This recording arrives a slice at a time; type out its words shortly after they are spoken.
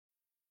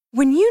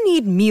When you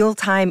need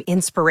mealtime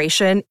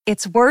inspiration,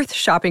 it's worth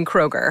shopping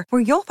Kroger,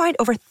 where you'll find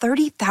over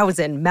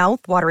 30,000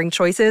 mouth-watering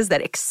choices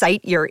that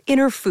excite your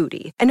inner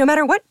foodie. And no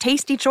matter what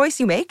tasty choice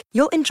you make,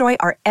 you'll enjoy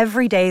our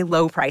everyday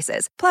low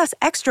prices, plus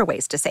extra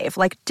ways to save,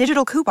 like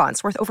digital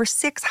coupons worth over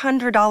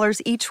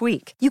 $600 each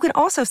week. You can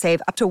also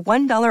save up to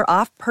 $1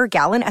 off per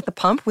gallon at the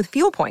pump with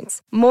fuel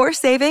points. More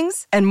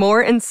savings and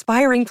more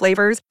inspiring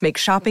flavors make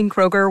shopping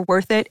Kroger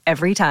worth it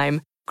every time.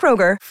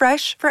 Kroger,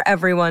 fresh for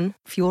everyone.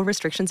 Fuel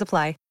restrictions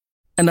apply.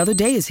 Another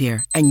day is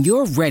here, and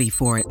you're ready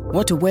for it.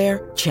 What to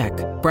wear? Check.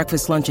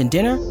 Breakfast, lunch, and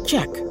dinner?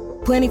 Check.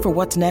 Planning for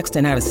what's next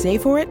and how to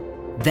save for it?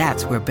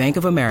 That's where Bank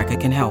of America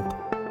can help.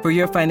 For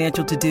your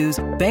financial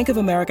to-dos, Bank of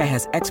America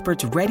has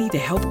experts ready to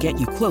help get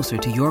you closer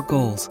to your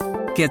goals.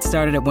 Get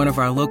started at one of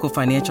our local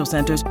financial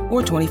centers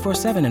or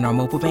 24/7 in our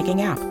mobile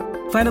banking app.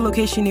 Find a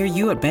location near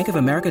you at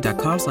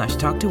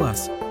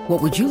bankofamerica.com/talktous.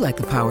 What would you like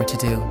the power to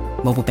do?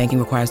 Mobile banking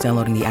requires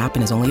downloading the app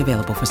and is only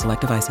available for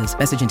select devices.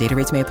 Message and data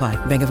rates may apply.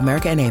 Bank of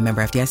America N.A.,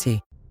 member FDIC.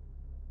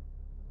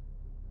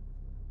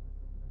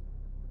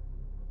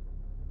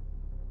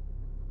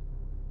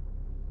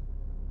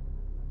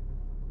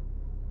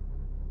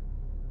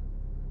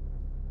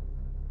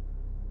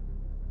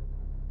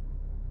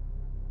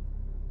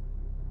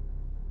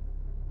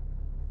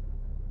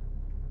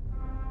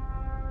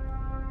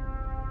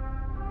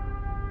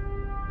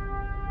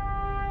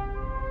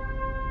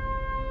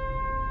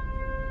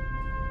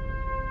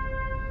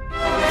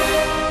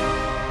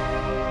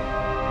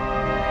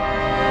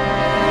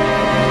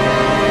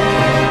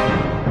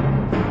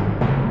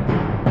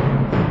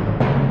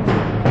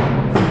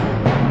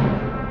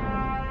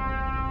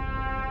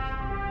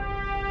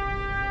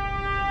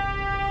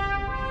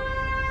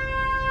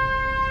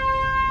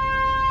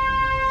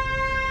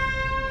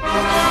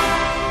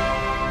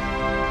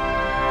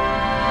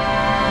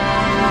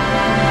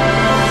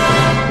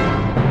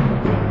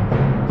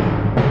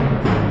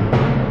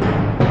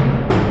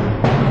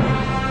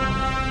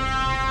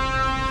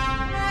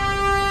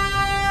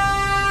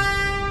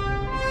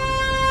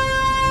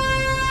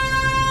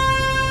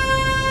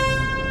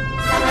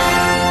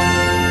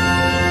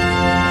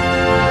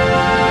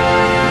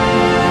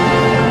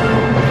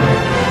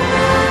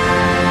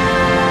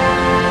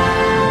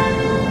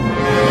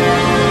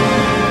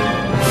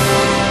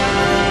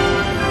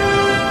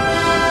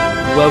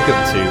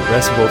 Welcome to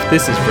WrestleWolf.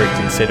 This is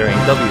Reconsidering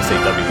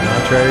WCW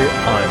Nitro.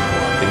 I'm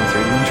laughing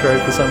through the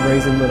intro for some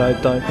reason that I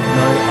don't know.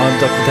 I'm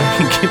Dr.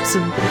 Damien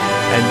Gibson,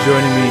 and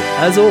joining me,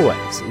 as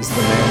always, is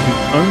the man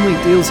who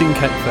only deals in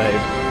kayfabe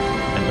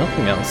and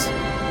nothing else.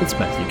 It's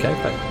Matthew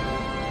Kayfabe.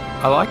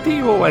 I like that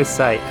you always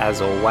say "as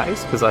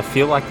always" because I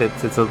feel like that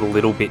it's a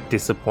little bit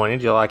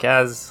disappointed. You're like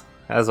as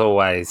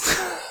always.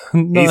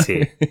 He's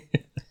here.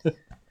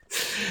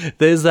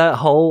 There's that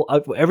whole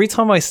every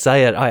time I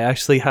say it, I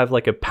actually have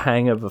like a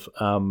pang of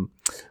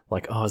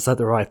like, oh, is that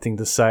the right thing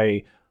to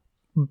say?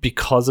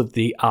 Because of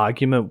the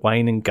argument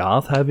Wayne and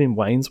Garth have in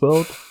Wayne's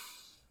World.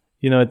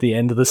 You know, at the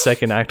end of the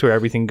second act where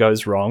everything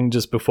goes wrong,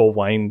 just before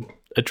Wayne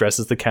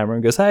addresses the camera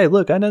and goes, "Hey,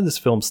 look, I know this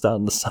film's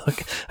starting to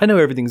suck. I know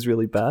everything's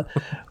really bad."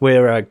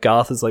 Where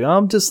Garth is like,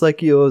 "I'm just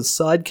like your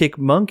sidekick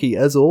monkey,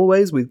 as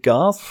always, with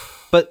Garth."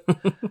 But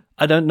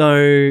I don't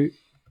know,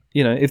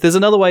 you know, if there's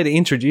another way to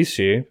introduce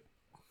you,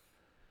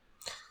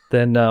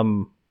 then,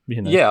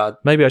 you know, yeah,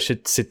 maybe I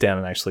should sit down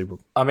and actually.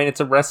 I mean, it's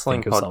a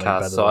wrestling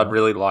podcast, so I'd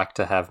really like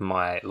to have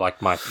my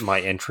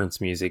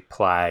entrance music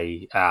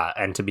play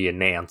and to be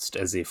announced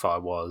as if I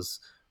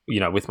was, you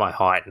know, with my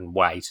height and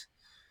weight.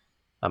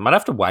 I might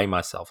have to weigh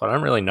myself. I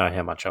don't really know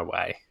how much I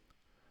weigh.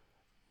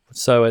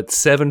 So at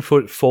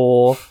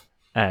 7'4"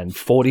 and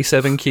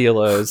 47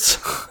 kilos,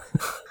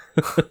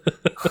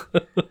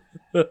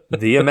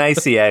 the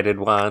emaciated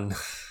one,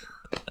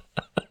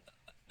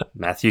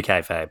 Matthew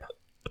Kayfabe.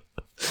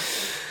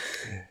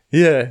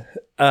 Yeah.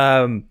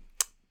 I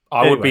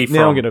would be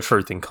from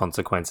Truth and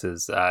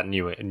Consequences,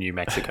 New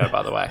Mexico,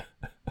 by the way.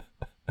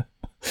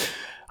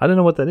 I don't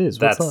know what that is.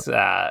 What's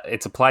that?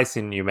 It's a place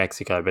in New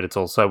Mexico, but it's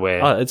also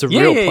where... Oh, it's a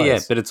real place. Yeah,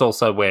 but it's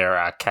also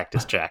where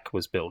Cactus Jack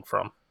was built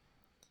from.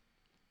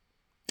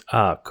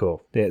 Ah,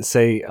 cool. Yeah,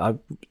 see, I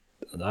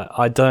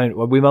don't...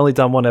 Well, we've only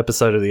done one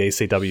episode of the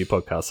ECW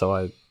podcast, so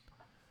I...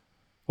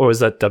 Or is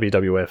that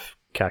WWF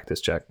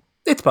Cactus Jack?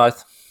 It's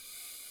both.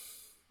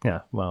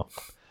 Yeah, well...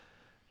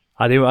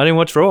 I didn't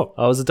watch Raw.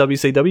 I was a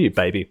WCW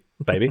baby.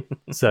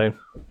 So,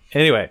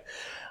 anyway,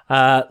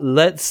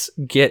 let's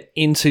get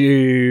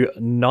into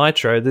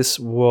Nitro. This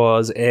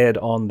was aired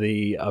on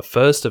the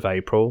 1st of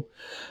April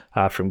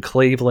from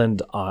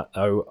Cleveland,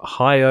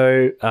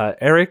 Ohio.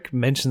 Eric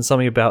mentioned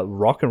something about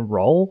rock and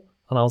roll,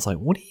 and I was like,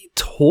 what are you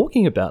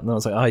talking about? And I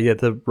was like, oh, yeah,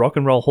 the Rock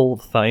and Roll Hall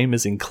of Fame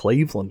is in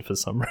Cleveland for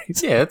some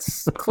reason. Yeah,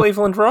 it's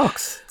Cleveland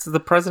Rocks. It's the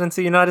Presidents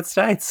of the United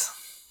States.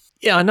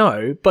 Yeah, I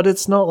know, but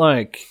it's not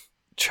like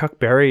Chuck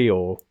Berry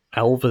or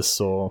Elvis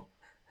or,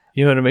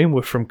 you know what I mean?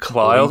 We're from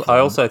Cleveland. Well, I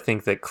also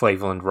think that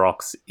Cleveland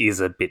Rocks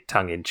is a bit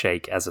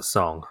tongue-in-cheek as a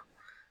song.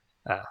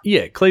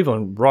 Yeah,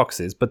 Cleveland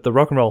Rocks is, but the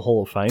Rock and Roll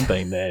Hall of Fame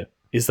being there,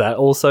 is that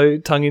also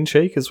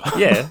tongue-in-cheek as well?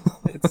 Yeah,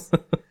 it's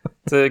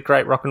a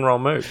great rock and roll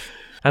move.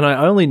 And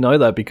I only know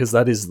that because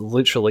that is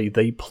literally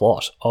the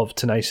plot of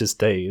Tenacious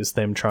D, is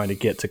them trying to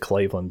get to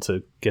Cleveland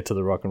to get to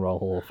the Rock and Roll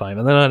Hall of Fame.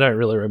 And then I don't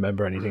really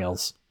remember anything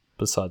else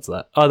besides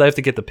that. Oh, they have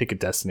to get the Pick of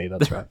Destiny.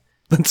 That's right.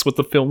 That's what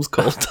the film's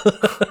called.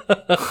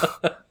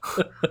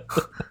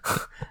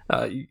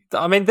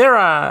 I mean, there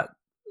are...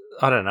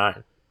 I don't know.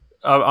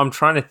 I'm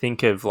trying to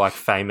think of like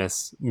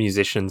famous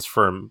musicians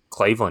from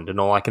Cleveland, and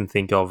all I can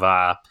think of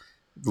are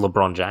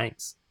LeBron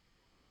James.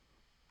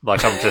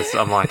 Like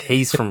I'm like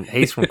he's from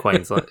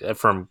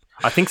Queensland.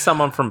 I think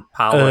someone from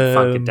Parliament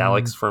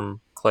Funkadelics from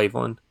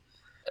Cleveland.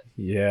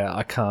 Yeah,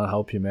 I can't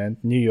help you, man.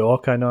 New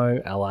York, I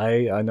know.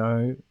 LA, I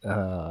know.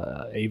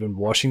 Even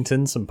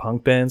Washington, some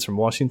punk bands from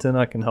Washington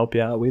I can help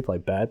you out with,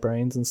 like Bad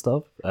Brains and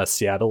stuff.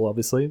 Seattle,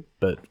 obviously,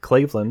 but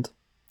Cleveland.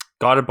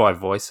 Guided by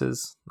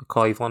Voices,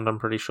 Cleveland, I'm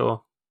pretty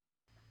sure.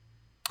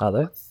 Are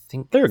they? I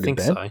think they're a good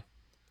band.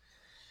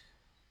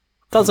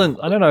 So.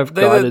 I don't know if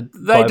Guided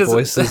by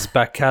Voices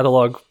back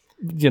catalogue,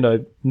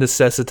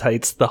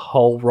 necessitates the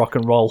whole Rock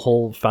and Roll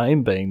Hall of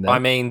Fame being there. I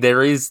mean,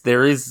 there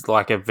is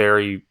like a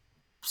very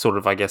sort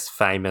of, I guess,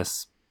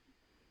 famous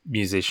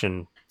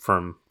musician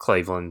from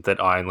Cleveland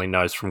that I only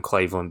knows from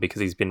Cleveland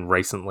because he's been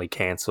recently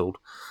cancelled,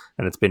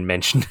 and it's been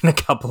mentioned in a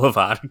couple of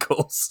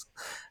articles.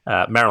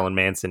 Marilyn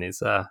Manson is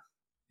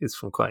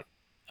from Cleveland.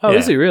 Oh, yeah.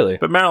 Is he really?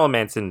 But Marilyn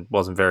Manson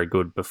wasn't very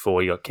good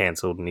before he got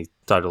cancelled, and he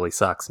totally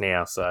sucks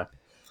now, so...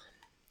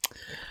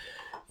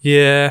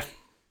 Yeah,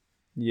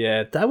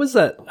 that was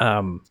that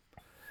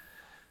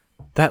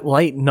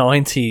late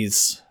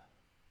 90s,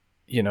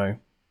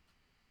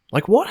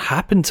 like what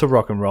happened to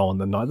rock and roll in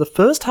the night? The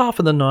first half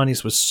of the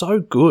 90s was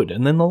so good,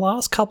 and then the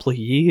last couple of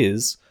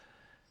years,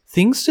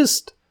 things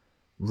just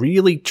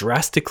really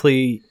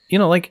drastically,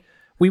 like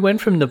we went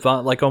from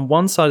Nirvana, like on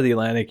one side of the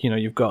Atlantic,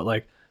 you've got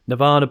like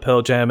Nirvana,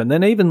 Pearl Jam, and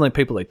then even like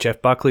people like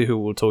Jeff Buckley, who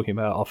we were talking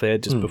about off air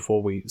just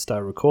before we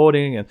started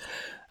recording, and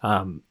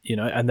and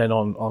then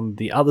on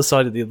the other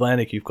side of the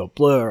Atlantic, you've got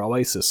Blur,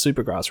 Oasis,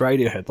 Supergrass,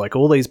 Radiohead, like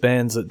all these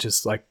bands that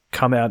just like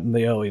come out in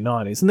the early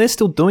 90s, and they're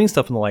still doing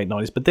stuff in the late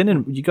 90s. But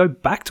then you go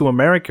back to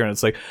America, and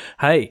it's like,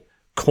 hey,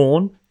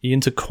 Korn, you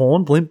into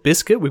Korn? Limp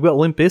Bizkit? We've got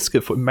Limp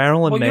Bizkit for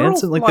Marilyn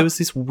Manson. Like there was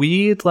this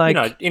weird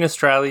like, in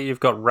Australia,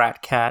 you've got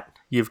Rat Cat,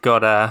 you've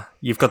got the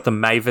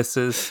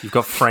Mavises, you've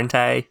got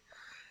Frente.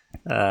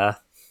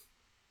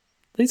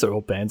 These are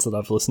all bands that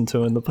I've listened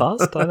to in the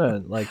past. I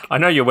don't like. I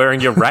know you're wearing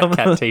your Rat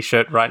Cat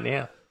t-shirt right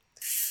now.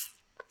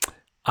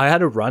 I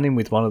had a run-in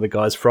with one of the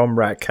guys from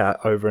Rat Cat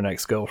over an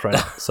ex-girlfriend,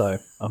 so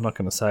I'm not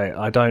going to say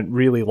I don't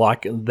really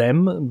like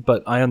them,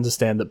 but I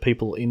understand that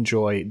people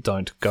enjoy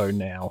Don't Go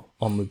Now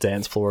on the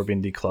dance floor of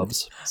indie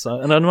clubs. So,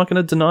 and I'm not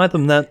going to deny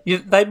them that.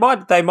 They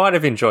might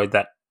have enjoyed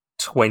that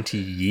 20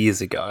 years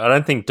ago. I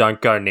don't think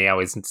Don't Go Now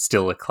isn't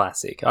still a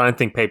classic. I don't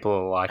think people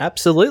are like,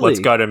 absolutely,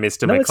 let's go to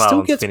Mr.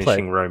 McClellan's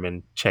finishing room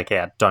and check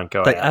out Don't Go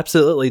Out. They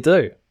absolutely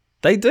do.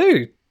 They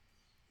do.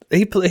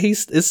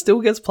 It still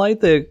gets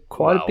played there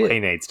quite a bit. He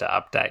needs to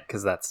update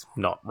because that's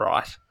not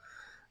right.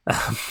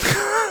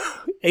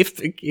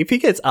 If he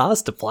gets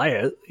asked to play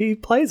it, he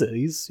plays it.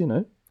 He's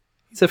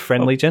a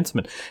friendly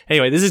gentleman.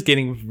 Anyway, this is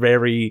getting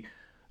very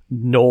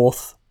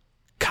North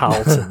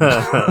Carlton.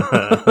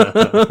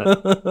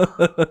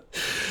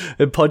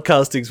 And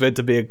podcasting's meant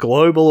to be a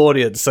global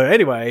audience. So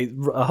anyway,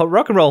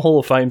 Rock and Roll Hall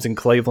of Fame's in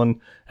Cleveland,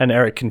 and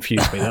Eric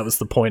confused me. That was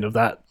the point of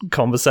that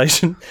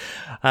conversation.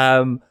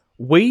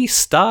 We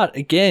start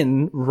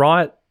again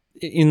right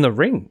in the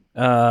ring.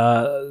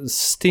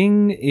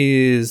 Sting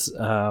is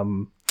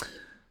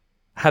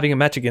having a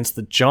match against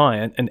the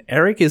Giant, and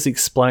Eric is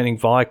explaining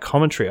via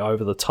commentary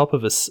over the top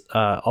of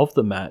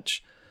the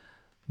match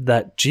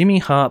that Jimmy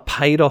Hart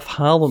paid off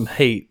Harlem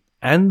Heat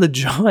and the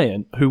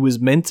Giant, who was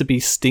meant to be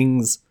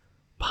Sting's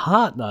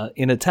partner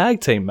in a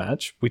tag team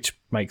match, which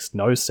makes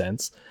no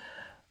sense,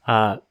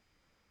 so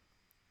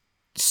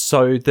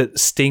that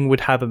Sting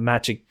would have a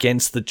match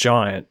against the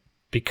Giant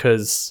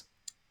because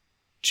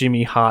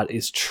Jimmy Hart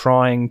is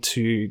trying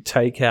to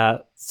take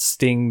out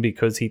Sting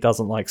because he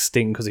doesn't like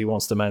Sting because he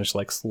wants to manage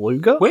Lex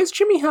Luger. Where's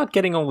Jimmy Hart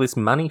getting all this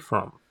money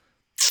from?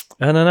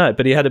 I don't know,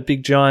 but he had a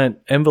big giant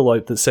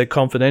envelope that said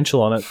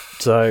confidential on it,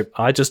 so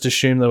I just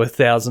assumed there were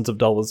thousands of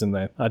dollars in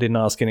there. I didn't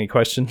ask any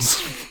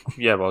questions.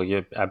 Yeah, well,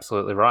 you're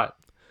absolutely right.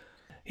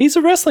 He's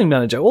a wrestling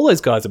manager. All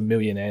those guys are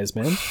millionaires,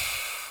 man.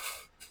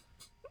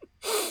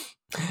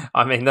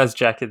 I mean, those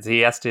jackets,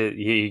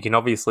 he can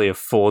obviously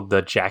afford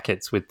the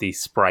jackets with the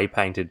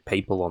spray-painted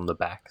people on the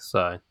back,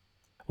 so...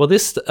 Well,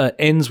 this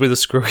ends with a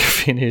screwy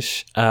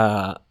finish.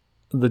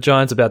 The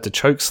Giant's about to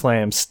choke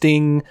slam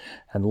Sting,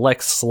 and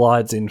Lex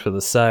slides in for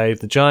the save.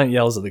 The Giant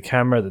yells at the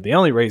camera that the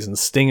only reason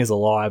Sting is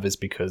alive is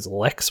because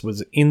Lex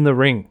was in the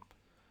ring.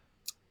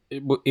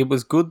 It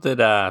was good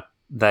that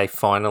they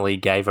finally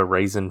gave a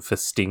reason for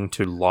Sting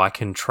to like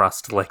and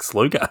trust Lex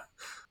Luger.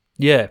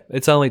 Yeah,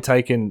 it's only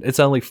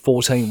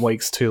 14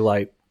 weeks too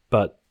late,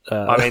 but...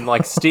 I mean,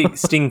 like,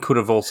 Sting could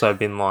have also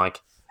been like,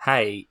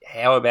 hey,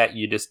 how about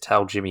you just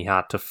tell Jimmy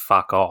Hart to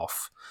fuck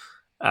off?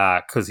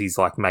 Because he's,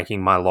 like,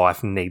 making my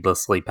life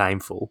needlessly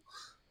painful.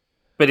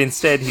 But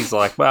instead, he's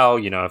like, well,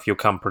 if you'll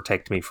come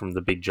protect me from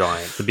the big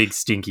giant, the big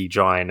stinky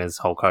giant, as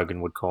Hulk Hogan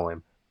would call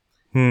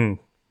him.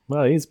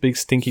 Well, he's a big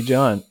stinky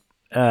giant.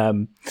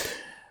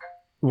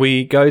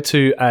 We go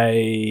to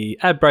a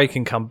ad break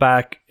and come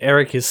back.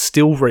 Eric is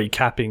still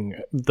recapping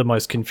the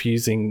most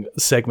confusing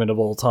segment of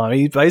all time.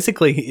 He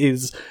basically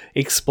is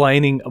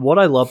explaining, what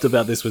I loved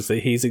about this was that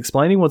he's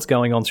explaining what's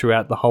going on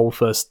throughout the whole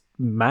first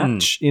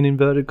match, in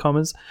inverted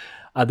commas.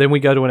 Then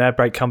we go to an ad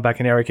break, come back,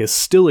 and Eric is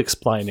still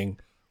explaining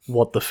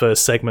what the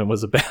first segment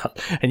was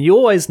about. And you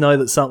always know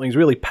that something's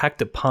really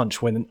packed a punch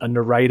when a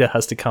narrator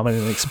has to come in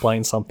and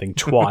explain something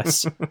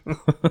twice.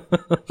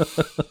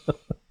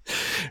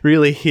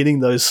 Really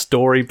hitting those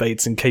story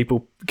beats and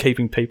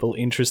keeping people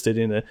interested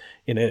in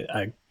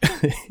an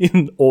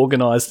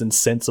organized and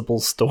sensible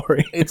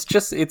story.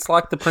 It's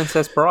like The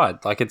Princess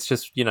Bride. Like, it's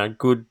just,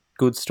 good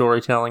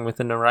storytelling with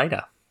a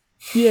narrator.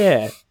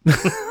 Yeah.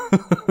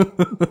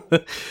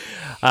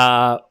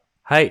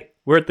 Hey,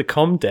 we're at the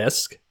comm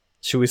desk.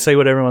 Should we see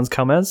what everyone's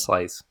come as?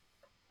 Please.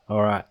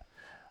 All right.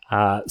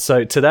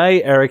 So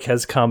today, Eric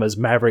has come as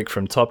Maverick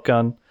from Top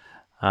Gun.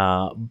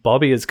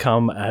 Bobby has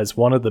come as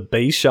one of the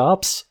B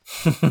sharps.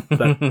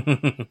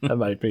 That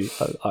made me.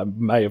 I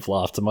may have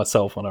laughed to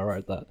myself when I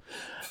wrote that.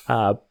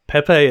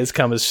 Pepe has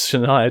come as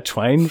Shania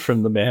Twain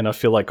from the Man I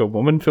Feel Like a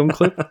Woman film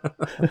clip.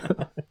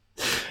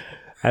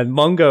 And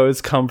Mongo has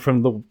come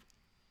from the...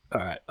 All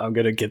right, I'm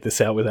going to get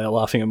this out without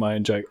laughing at my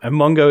own joke. And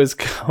Mongo has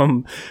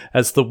come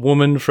as the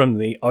woman from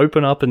the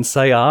Open Up and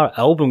Say R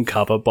album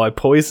cover by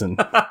Poison.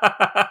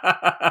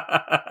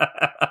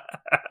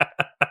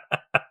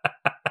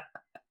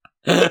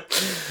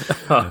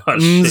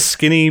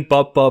 Skinny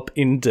bop bop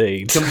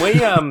indeed.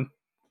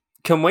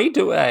 Can we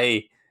do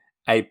a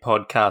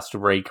podcast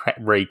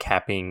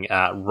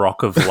recapping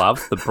Rock of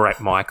Love, the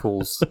Bret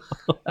Michaels?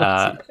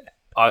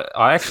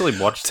 I actually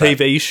watched that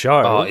TV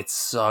show. Oh, it's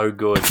so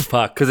good.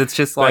 Fuck, because it's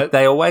just like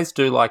they always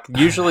do. Like,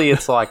 usually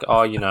it's like,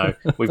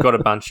 we've got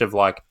a bunch of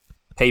like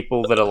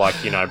people that are like,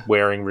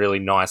 wearing really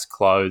nice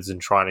clothes and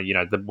trying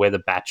to, we're the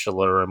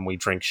Bachelor and we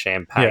drink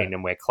champagne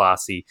and we're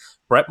classy.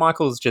 Bret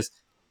Michaels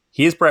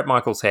here's Bret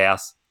Michaels'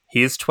 house.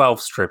 Here's 12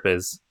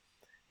 strippers.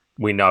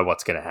 We know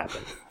what's going to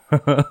happen.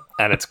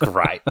 And it's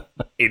great.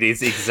 It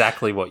is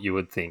exactly what you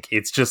would think.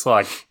 It's just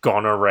like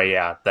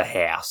gonorrhea, the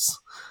house.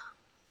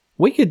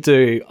 We could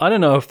do, I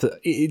don't know if do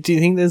you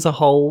think there's a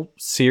whole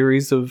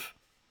series of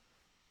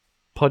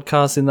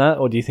podcasts in that?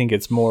 Or do you think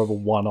it's more of a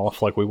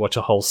one-off, like we watch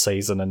a whole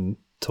season and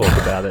talk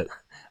about it?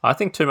 I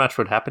think too much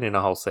would happen in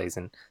a whole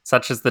season,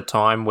 such as the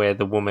time where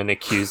the woman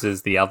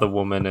accuses the other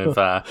woman of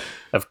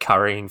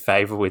currying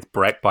favour with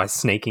Bret by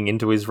sneaking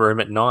into his room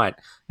at night,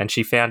 and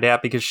she found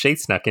out because she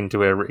snuck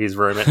into his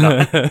room at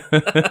night.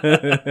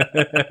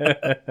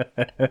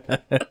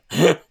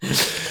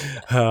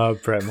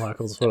 Bret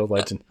Michaels, what a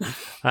legend.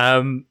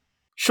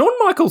 Shawn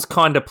Michaels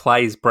kind of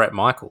plays Bret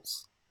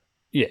Michaels.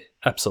 Yeah,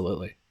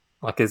 absolutely.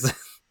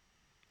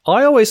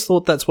 I always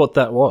thought that's what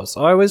that was.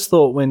 I always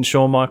thought when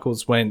Shawn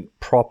Michaels went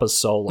proper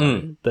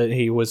solo that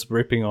he was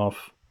ripping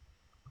off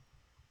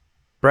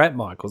Bret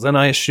Michaels, and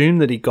I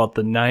assumed that he got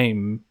the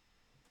name.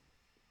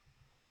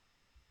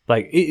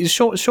 Like, is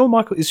Shawn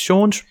Michaels?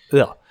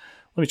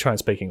 Let me try and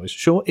speak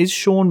English. Is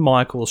Shawn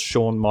Michaels'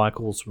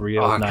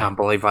 real name? I can't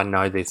believe I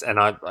know this, and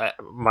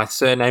my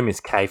surname is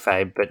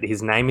kayfabe, but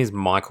his name is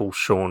Michael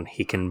Shawn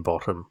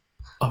Hickenbottom.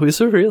 Oh, is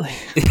it really?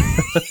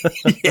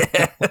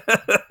 Yeah.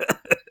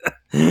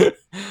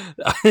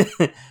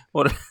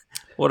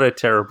 What a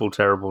terrible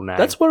name.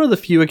 That's one of the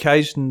few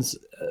occasions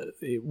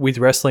with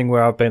wrestling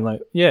where I've been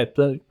like, yeah,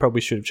 they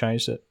probably should have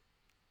changed it.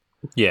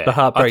 Yeah, the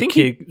Heartbreak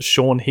Kid,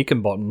 Shawn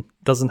Hickenbottom,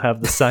 doesn't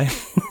have the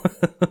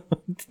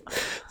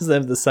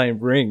same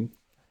ring.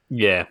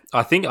 Yeah,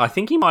 I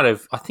think he might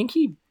have.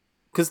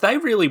 Because they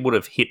really would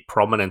have hit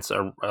prominence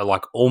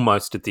like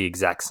almost at the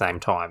exact same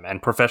time,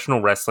 and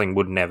professional wrestling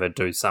would never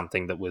do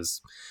something that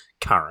was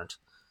current.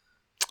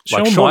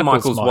 Like Shawn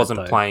Michaels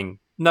wasn't playing.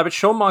 No, but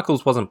Shawn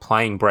Michaels wasn't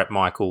playing Bret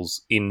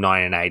Michaels in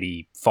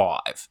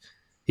 1985.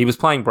 He was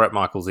playing Bret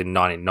Michaels in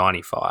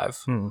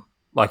 1995.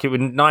 Like, in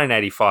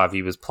 1985,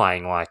 he was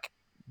playing like,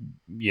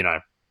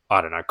 I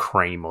don't know,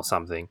 Cream or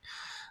something.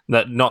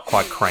 Not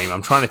quite Cream.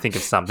 I'm trying to think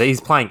of something. He's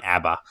playing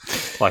ABBA.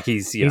 Like,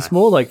 he's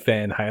more like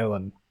Van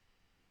Halen.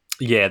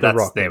 Yeah, there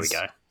we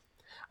go.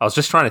 I was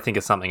just trying to think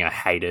of something I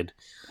hated.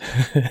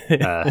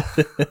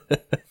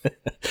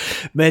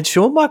 Man,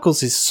 Shawn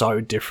Michaels is so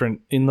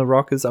different in the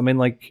Rockers. I mean,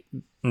 like,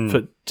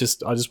 I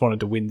just wanted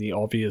to win the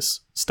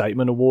obvious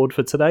statement award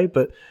for today,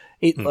 but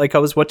like I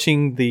was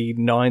watching the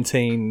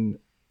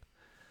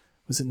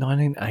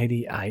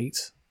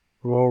 1988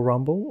 Royal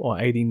Rumble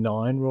or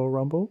 89 Royal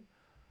Rumble?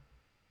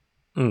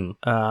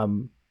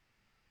 Because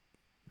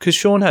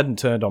Shawn hadn't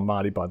turned on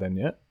Marty by then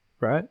yet,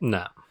 right?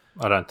 No,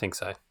 I don't think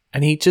so.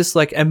 And he just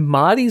and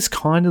Marty's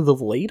kind of the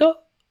leader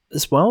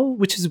as well,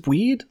 which is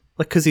weird.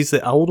 Like, because he's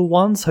the older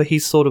one, so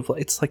he's sort of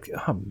it's like,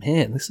 oh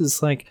man, this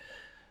is like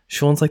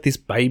Shawn's like this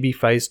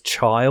baby-faced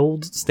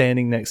child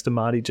standing next to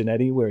Marty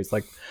Jannetty, where he's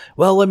like,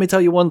 well, let me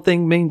tell you one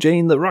thing, Mean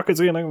Gene, the Rockets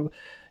are gonna,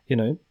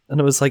 And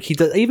it was like,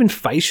 even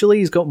facially,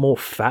 he's got more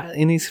fat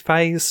in his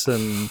face,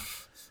 and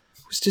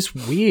it was just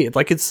weird.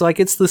 Like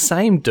it's the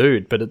same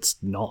dude, but it's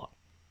not.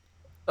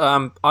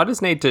 I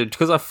just need to,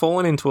 because I've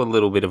fallen into a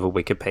little bit of a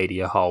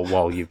Wikipedia hole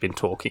while you've been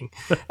talking.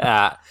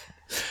 I'm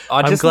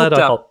glad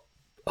I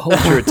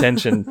hold your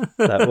attention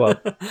that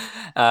well.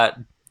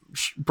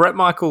 Bret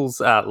Michaels'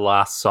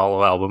 last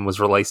solo album was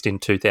released in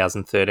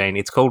 2013.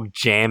 It's called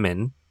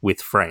Jammin'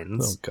 with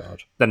Friends. Oh,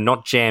 God. They're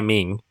not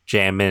jamming,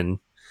 jammin'.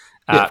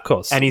 Yeah, of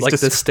course. And he's like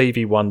the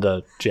Stevie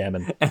Wonder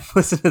jammin'. And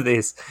listen to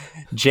this.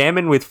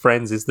 Jammin' with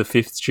Friends is the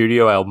 5th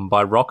studio album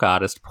by rock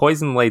artist,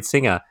 Poison lead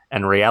singer,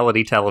 and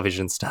reality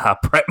television star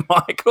Bret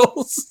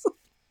Michaels.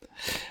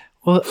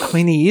 Well, I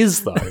mean, he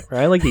is, though,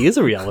 right? Like, he is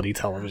a reality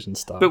television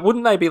star. But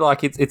wouldn't they be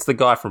like, it's the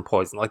guy from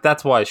Poison? Like,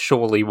 that's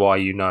surely why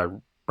you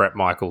know Bret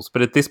Michaels.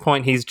 But at this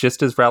point, he's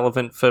just as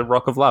relevant for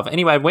Rock of Love.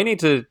 Anyway, we need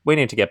to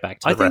get back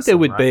to the I think there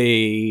would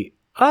be...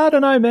 I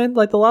don't know, man.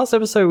 Like the last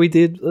episode we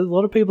did, a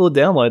lot of people had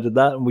downloaded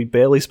that and we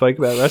barely spoke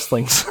about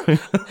wrestling. So.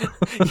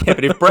 Yeah,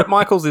 but if Bret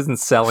Michaels isn't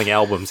selling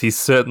albums, he's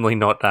certainly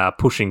not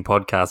pushing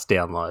podcast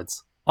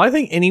downloads. I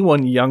think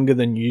anyone younger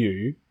than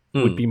you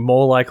would be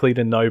more likely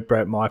to know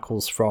Bret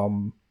Michaels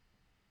from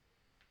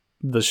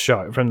the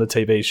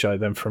TV show,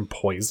 than from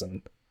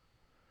Poison.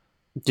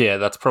 Yeah,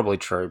 that's probably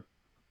true.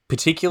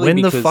 Particularly when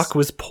because... the fuck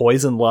was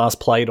Poison last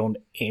played on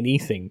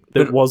anything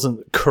that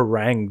wasn't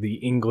Kerrang, the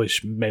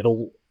English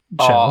metal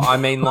channel? I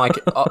mean, like,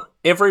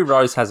 every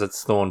rose has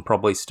its thorn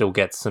probably still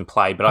gets some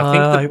play, but I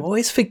think... I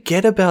always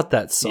forget about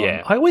that song.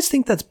 Yeah. I always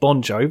think that's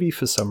Bon Jovi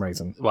for some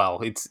reason.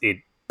 Well, it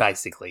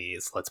basically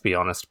is, let's be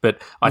honest.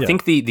 But I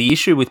think the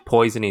issue with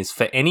Poison is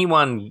for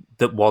anyone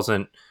that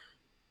wasn't,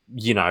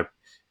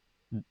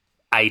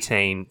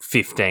 18,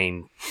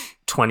 15,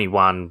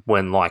 21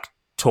 when, like,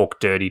 Talk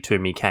Dirty to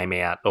Me came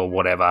out or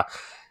whatever,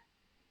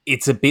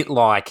 it's a bit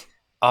like,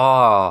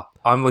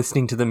 I'm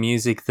listening to the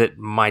music that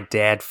my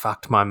dad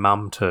fucked my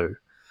mum to.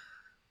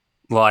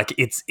 Like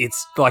it's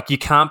like you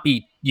can't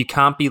be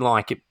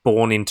like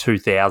born in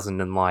 2000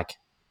 and like,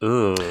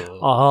 ugh.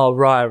 Oh,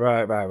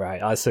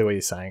 right. I see what you're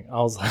saying. I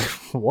was like,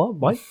 what?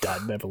 My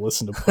dad never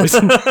listened to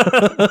Poison. No,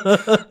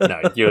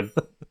 your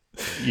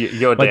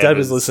my dad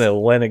was listening to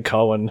Leonard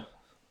Cohen.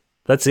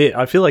 That's it.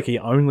 I feel like he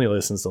only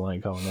listens to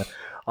Leonard Cohen now.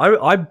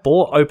 I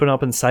bought Open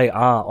Up and Say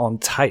on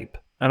tape.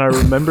 And I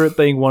remember it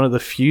being one of the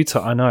few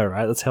times... I know,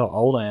 right? That's how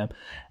old I am.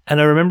 And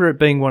I remember it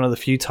being one of the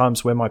few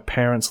times where my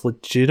parents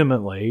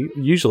legitimately,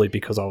 usually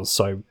because I was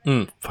so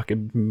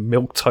fucking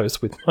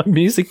milquetoast with my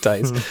music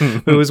taste,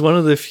 it was one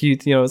of the few,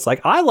 it's like,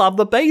 I love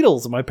the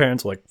Beatles. And my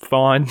parents were like,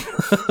 fine,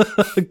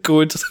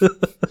 good.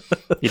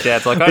 Your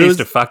dad's like, I used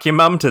to fuck your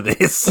mum to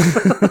this.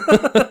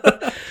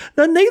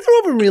 No, neither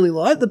of them really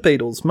liked the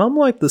Beatles. Mum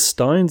liked the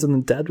Stones and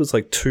the dad was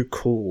like too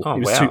cool. Oh,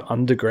 he was too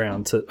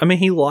underground to... I mean,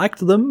 he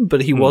liked them,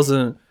 but he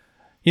wasn't...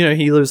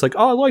 he was like,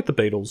 I like the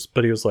Beatles,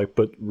 but he was like,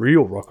 but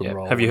real rock and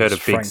roll. Have you heard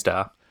of Big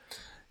Star?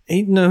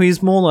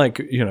 He's more like,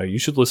 you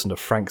should listen to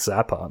Frank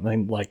Zappa. And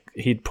then, like,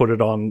 he'd put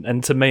it on,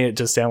 and to me, it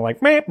just sounded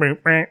like, and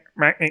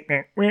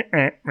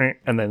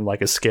then,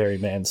 like, a scary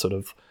man sort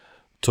of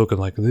talking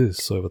like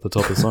this over the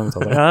top of songs.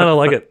 I'm like, I don't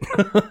like it.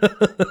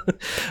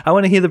 I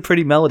want to hear the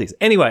pretty melodies.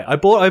 Anyway, I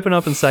bought Open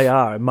Up and Say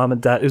and Mum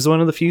and Dad. It was one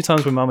of the few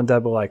times when Mum and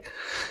Dad were like,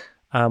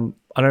 I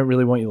don't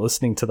really want you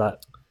listening to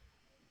that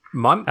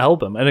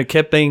album, and it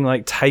kept being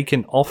like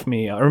taken off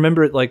me. I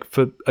remember it like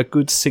for a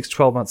good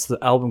 6-12 months the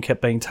album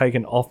kept being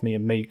taken off me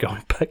and me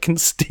going back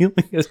and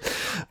stealing it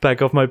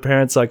back off my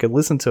parents so I could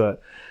listen to it.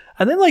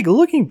 And then like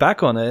looking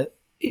back on it,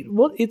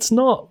 it's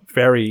not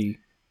very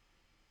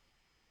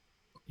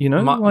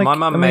my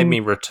mum made me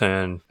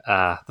return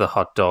the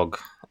hot dog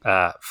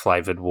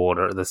flavored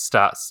water, the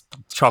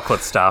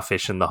chocolate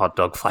starfish and the hot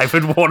dog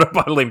flavored water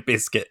by Limp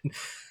Bizkit.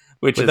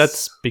 But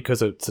that's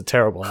because it's a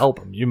terrible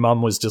album. Your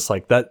mum was just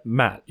like, that,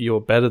 Matt,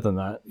 you're better than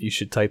that. You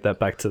should take that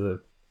back to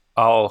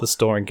the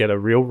store and get a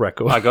real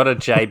record. I got a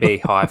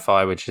JB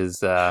Hi-Fi, which is,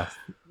 Tower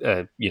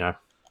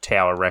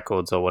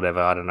Records or whatever.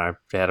 I don't know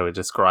how to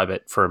describe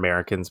it for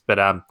Americans. But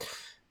I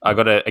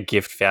got a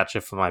gift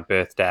voucher for my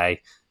birthday,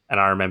 and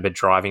I remember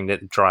driving to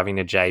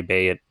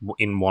JB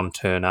in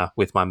Wanturna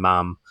with my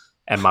mum,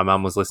 and my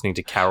mum was listening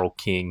to Carole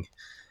King.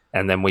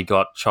 And then we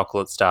got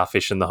chocolate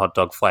starfish and the hot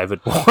dog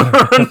flavored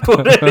water and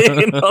put it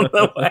in on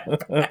the way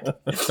back.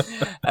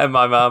 And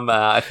my mum,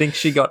 I think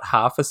she got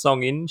half a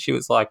song in. She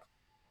was like,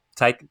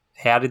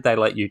 how did they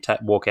let you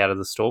walk out of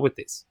the store with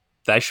this?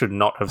 They should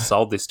not have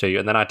sold this to you.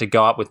 And then I had to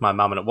go up with my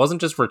mum, and it wasn't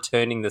just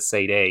returning the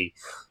CD.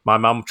 My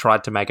mum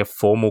tried to make a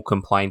formal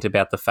complaint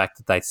about the fact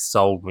that they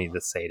sold me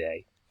the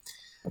CD.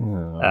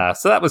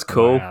 So that was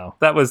cool. Wow.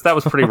 That was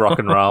pretty rock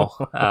and roll.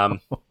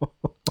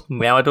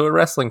 Now I do a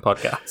wrestling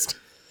podcast.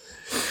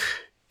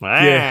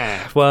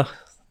 Yeah, well,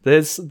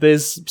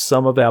 there's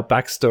some of our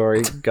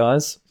backstory,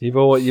 guys. You've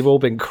all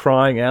been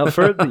crying out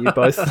for it. That you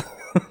both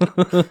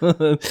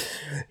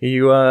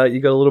you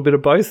got a little bit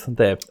of both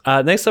there.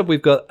 Next up,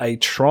 we've got a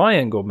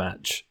triangle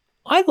match.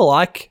 I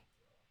like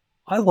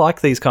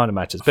these kind of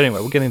matches, but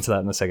anyway, we'll get into that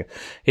in a second.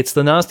 It's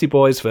the Nasty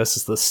Boys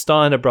versus the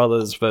Steiner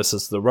Brothers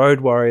versus the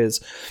Road Warriors.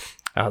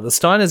 The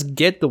Steiners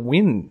get the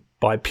win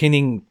by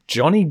pinning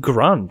Johnny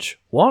Grunge.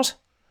 What?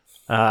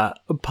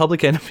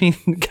 Public Enemy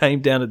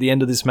came down at the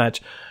end of this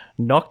match,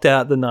 knocked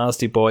out the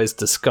Nasty Boys,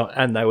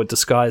 and they were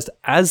disguised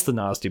as the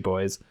Nasty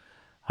Boys.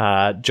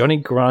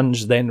 Johnny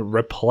Grunge then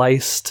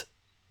replaced,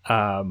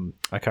 I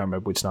can't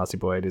remember which Nasty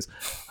Boy it is,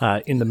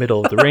 in the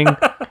middle of the ring.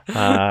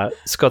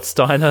 Scott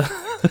Steiner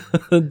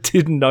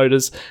didn't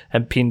notice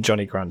and pinned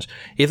Johnny Grunge.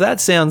 If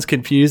that sounds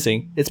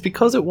confusing, it's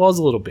because it was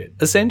a little bit.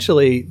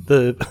 Essentially,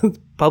 the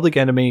Public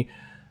Enemy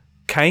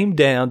came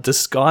down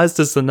disguised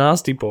as the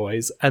Nasty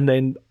Boys and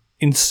then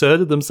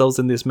inserted themselves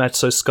in this match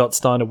so Scott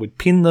Steiner would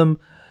pin them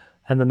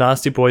and the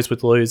Nasty Boys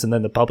would lose, and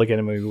then the Public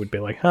Enemy would be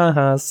like,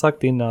 ha,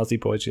 sucked in, Nasty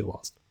Boys, you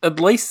lost. At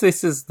least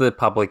this is the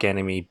Public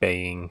Enemy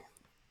being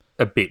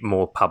a bit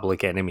more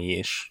Public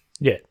Enemy-ish.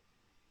 Yeah.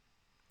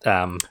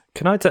 Can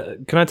I tell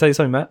you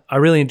something, Matt? I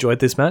really enjoyed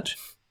this match,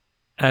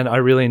 and I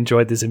really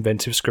enjoyed this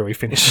inventive screwy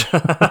finish.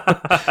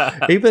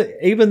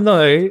 even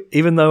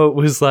though it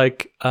was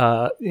like,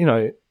 I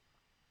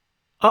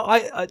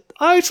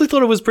actually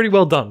thought it was pretty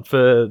well done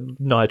for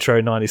Nitro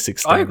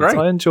 96 standards. I agree.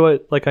 I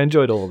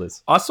enjoyed all of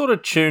this. I sort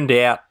of tuned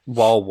out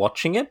while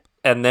watching it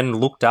and then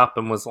looked up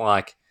and was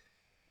like,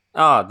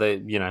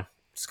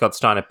 Scott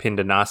Steiner pinned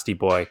a Nasty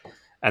Boy.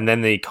 And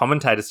then the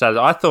commentator started.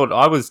 I thought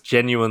I was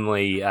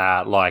genuinely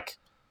like,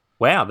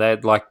 wow, they're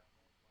like,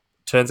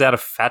 turns out a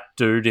fat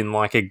dude in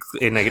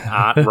an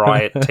Art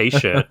Riot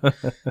t-shirt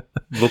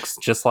looks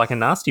just like a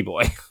Nasty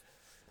Boy.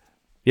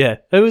 Yeah,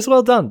 it was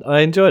well done. I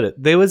enjoyed it.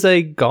 There was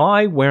a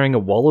guy wearing a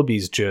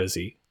Wallabies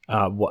jersey,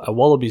 a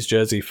Wallabies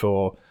jersey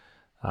for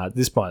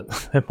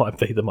it might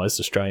be the most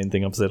Australian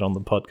thing I've said on the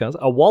podcast.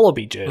 A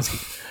Wallaby jersey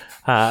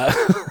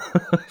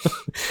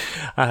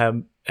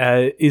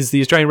is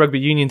the Australian Rugby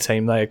Union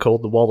team. They are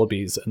called the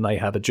Wallabies, and they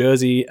have a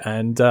jersey,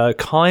 and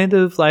kind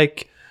of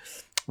like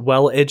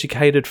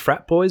well-educated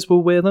frat boys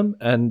will wear them,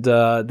 and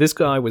this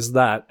guy was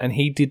that, and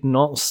he did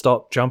not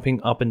stop jumping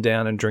up and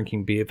down and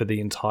drinking beer for the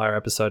entire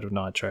episode of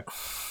Nitro.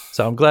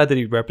 So I'm glad that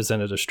he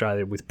represented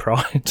Australia with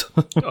pride.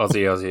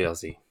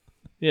 Aussie.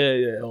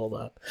 Yeah, all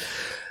that.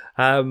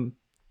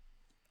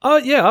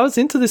 I was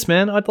into this,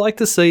 man. I'd like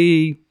to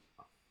see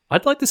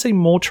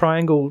more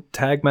triangle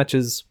tag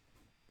matches,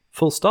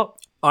 full stop.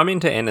 I'm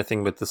into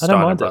anything with the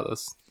Steiner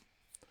brothers.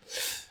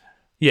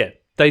 Yeah.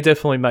 They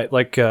definitely made,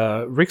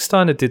 Rick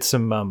Steiner did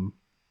some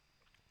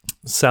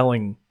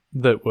selling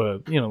that were,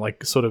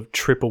 sort of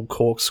triple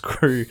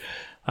corkscrew,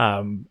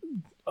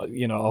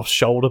 off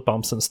shoulder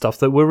bumps and stuff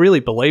that were really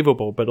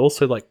believable, but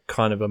also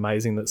kind of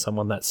amazing that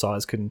someone that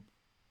size can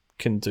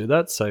do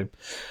that. So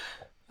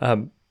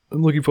I'm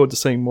looking forward to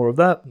seeing more of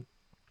that.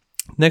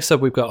 Next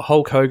up, we've got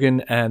Hulk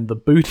Hogan and the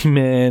Booty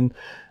Man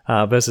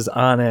versus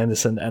Arn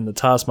Anderson and the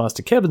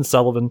Taskmaster Kevin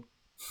Sullivan.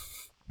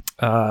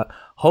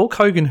 Hulk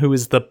Hogan, who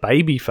is the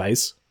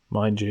babyface,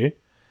 mind you,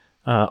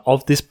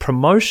 of this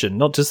promotion,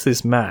 not just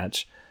this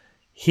match,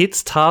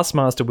 hits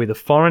Taskmaster with a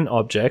foreign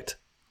object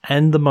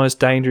and the most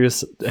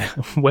dangerous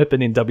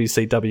weapon in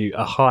WCW,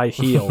 a high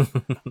heel,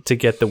 to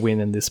get the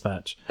win in this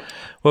match.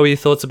 What were your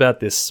thoughts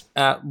about this?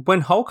 When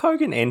Hulk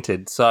Hogan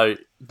entered, so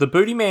the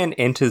Booty Man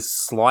enters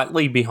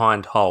slightly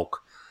behind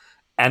Hulk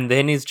and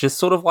then is just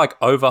sort of like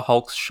over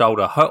Hulk's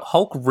shoulder.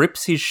 Hulk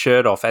rips his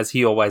shirt off, as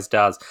he always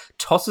does,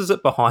 tosses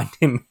it behind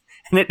him,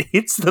 and it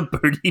hits the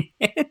Booty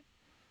Man.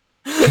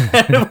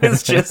 And it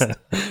was just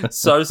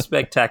so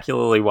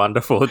spectacularly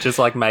wonderful. It just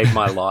made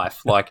my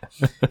life.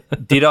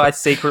 Did I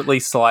secretly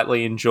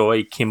slightly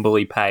enjoy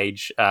Kimberly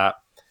Page, or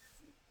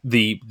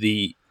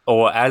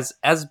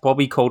as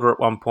Bobby called her at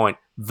one point,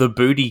 the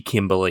Booty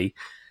Kimberly,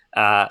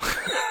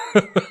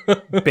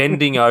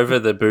 bending over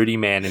the Booty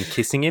Man and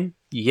kissing him?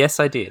 Yes,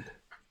 I did.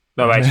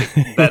 No,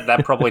 actually,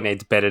 that probably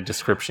needs better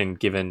description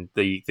given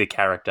the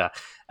character.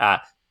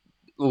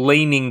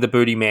 Leaning the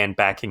Booty Man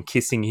back and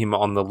kissing him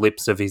on the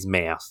lips of his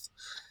mouth.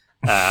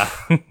 I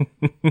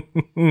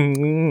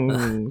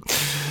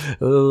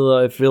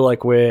feel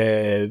like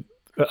we're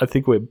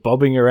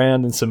bobbing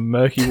around in some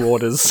murky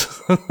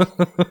waters.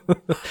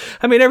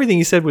 I mean, everything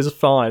you said was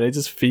fine. It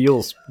just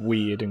feels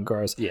weird and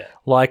gross. Yeah.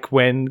 Like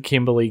when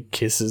Kimberly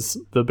kisses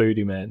the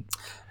Booty Man.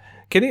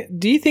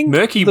 Do you think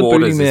Murky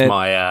Waters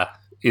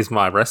is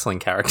my wrestling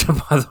character,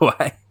 by the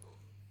way?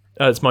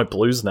 Oh, it's my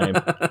blues name.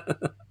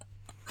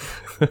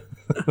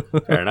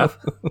 Fair enough.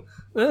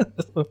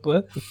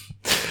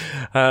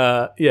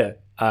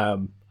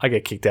 I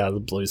get kicked out of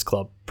the blues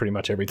club pretty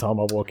much every time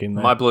I walk in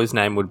there. My blues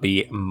name would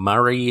be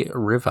Murray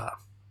River.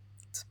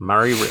 It's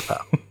Murray River.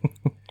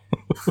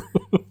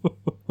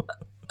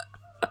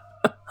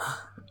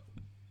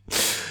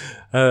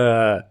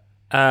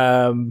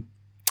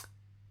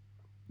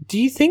 Do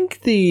you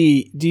think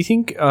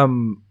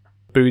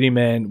Booty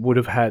Man would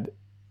have had,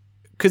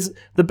 because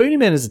the Booty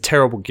Man is a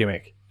terrible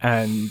gimmick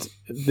and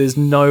there's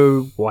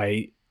no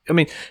way, I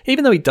mean,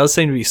 even though he does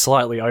seem to be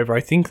slightly over,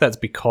 I think that's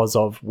because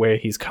of where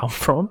he's come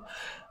from.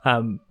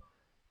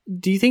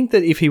 Do you think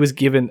that if he was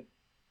given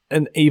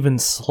an even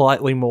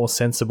slightly more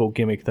sensible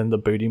gimmick than the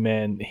Booty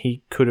Man,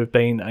 he could have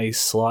been a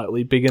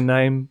slightly bigger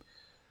name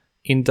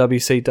in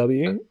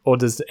WCW, or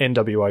does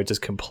NWO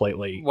just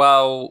completely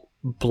blow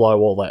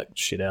all that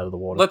shit out of the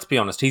water? Let's be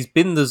honest. He's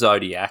been the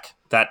Zodiac.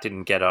 That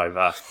didn't get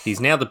over. He's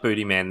now the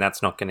Booty Man.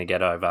 That's not going to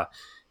get over.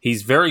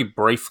 He's very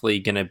briefly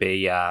going to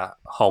be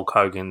Hulk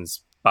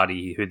Hogan's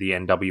buddy, who the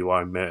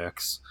NWO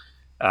mercs.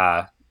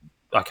 I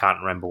can't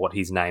remember what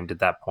he's named at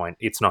that point.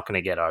 It's not going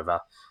to get over.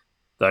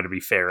 Though, to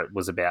be fair, it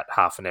was about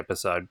half an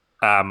episode.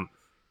 And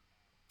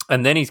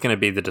then he's going to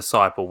be the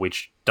Disciple,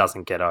 which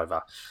doesn't get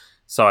over.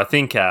 So I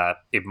think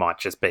it might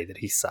just be that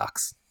he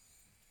sucks.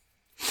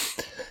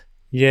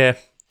 Yeah.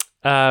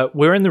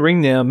 We're in the ring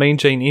now. Mean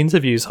Gene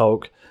interviews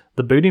Hulk,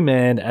 the Booty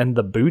Man, and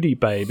the Booty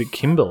Babe,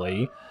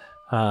 Kimberly.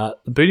 The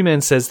Booty Man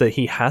says that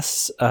he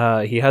has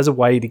a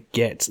way to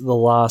get the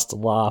last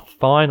laugh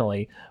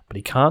finally, but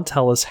he can't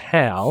tell us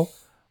how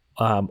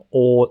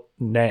or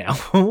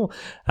now,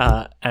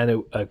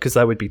 and because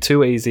that would be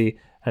too easy,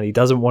 and he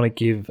doesn't want to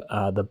give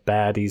the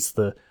baddies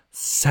the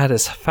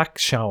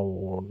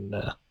satisfaction.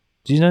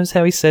 Do you notice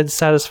how he said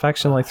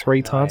satisfaction like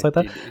 3 times like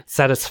that?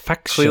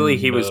 Satisfaction. Clearly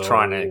he was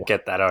trying to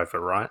get that over,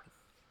 right?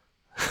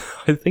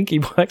 I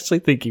actually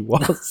think he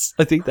was.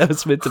 I think that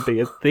was meant to be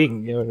a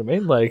thing, you know what I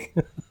mean? Like,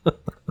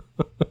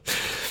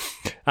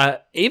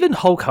 even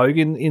Hulk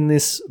Hogan in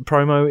this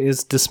promo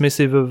is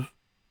dismissive of,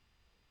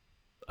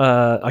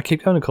 I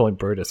keep going to call him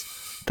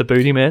Brutus, the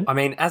Booty Man. I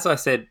mean, as I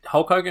said,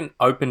 Hulk Hogan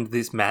opened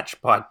this match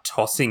by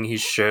tossing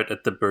his shirt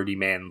at the Booty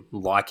Man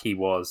like he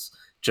was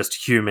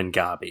just human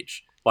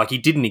garbage. Like he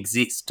didn't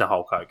exist to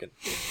Hulk Hogan.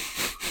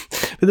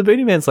 But the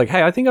Booty Man's like,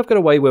 hey, I think I've got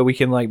a way where we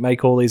can like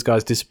make all these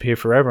guys disappear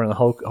forever. And the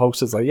Hulk's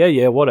just like,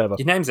 yeah, whatever.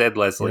 Your name's Ed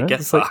Leslie.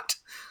 Get fucked.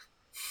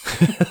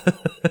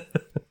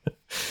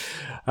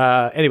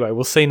 Anyway,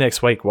 we'll see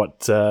next week what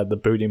the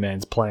Booty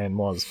Man's plan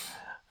was.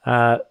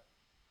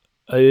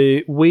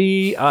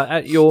 We are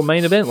at your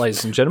main event,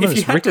 ladies and gentlemen. If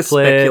you had to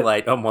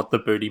speculate on what the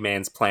Booty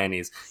Man's plan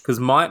is, because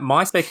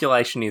my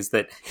speculation is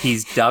that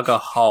he's dug a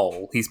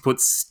hole, he's put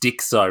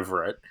sticks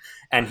over it,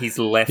 and he's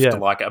left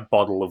like a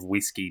bottle of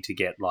whiskey to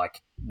get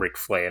like Ric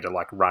Flair to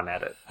like run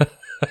at it.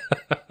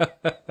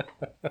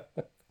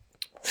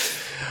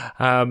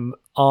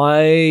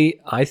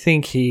 I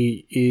think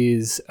he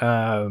is.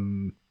 I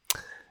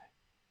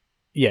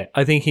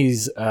think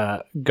he's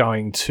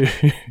going to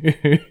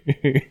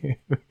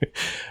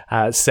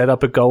set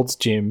up a Gold's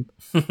Gym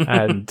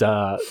and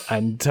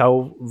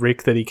tell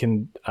Rick that he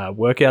can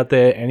work out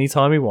there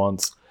anytime he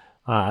wants,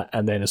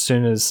 and then as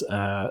soon as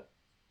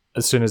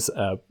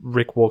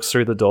Rick walks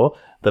through the door,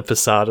 the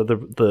facade of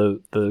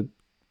the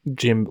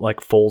gym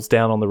like falls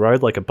down on the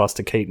road like a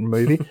Buster Keaton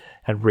movie,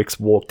 and Rick's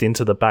walked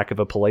into the back of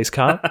a police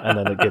car, and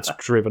then it gets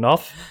driven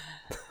off.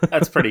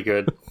 That's pretty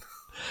good.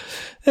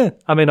 Yeah,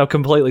 I mean, I've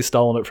completely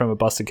stolen it from a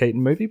Buster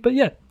Keaton movie, but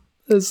yeah,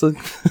 there's a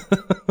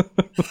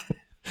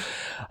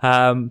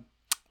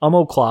I'm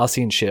all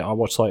classy and shit. I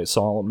watch like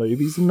silent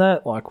movies and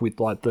that, like with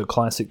like the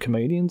classic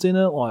comedians in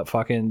it, like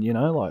fucking, you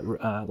know,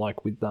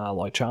 like with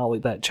like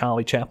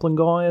Charlie Chaplin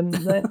guy and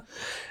that.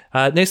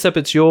 Next up,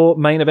 it's your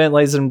main event,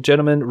 ladies and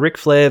gentlemen. Ric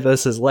Flair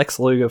versus Lex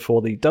Luger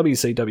for the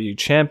WCW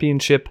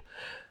Championship.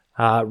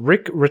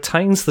 Rick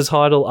retains the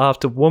title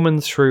after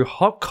woman threw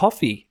hot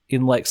coffee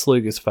in Lex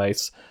Luger's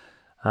face.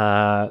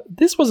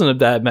 This wasn't a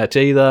bad match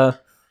either.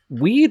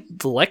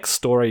 Weird Lex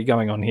story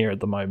going on here at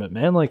the moment,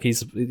 man. Like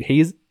is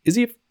he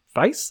a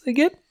face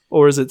again,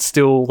 or is it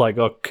still like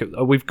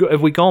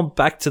have we gone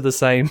back to the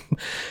same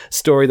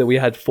story that we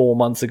had 4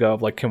 months ago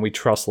of like, can we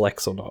trust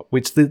Lex or not?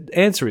 Which the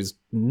answer is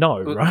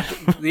no, right?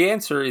 The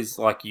answer is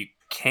like, you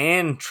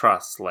can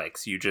trust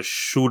Lex, you just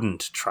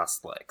shouldn't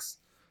trust Lex.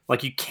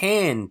 Like, you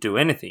can do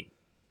anything,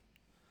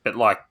 but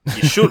like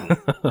you shouldn't.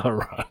 All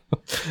right.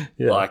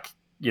 Yeah. Like,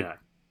 you know,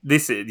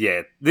 this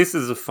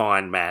is a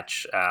fine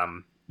match.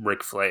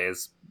 Ric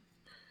Flair's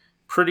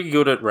pretty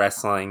good at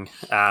wrestling.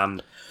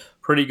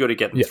 Pretty good at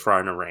getting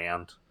thrown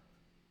around.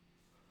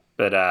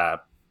 But, I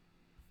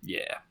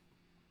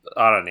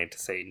don't need to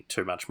see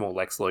too much more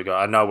Lex Luger.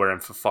 I know we're in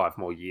for 5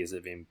 more years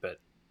of him,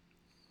 but...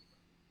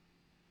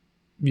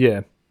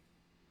 Yeah.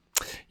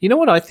 You know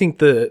what I think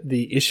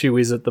the issue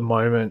is at the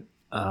moment,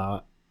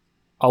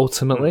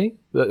 ultimately?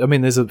 I mean,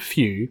 there's a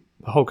few.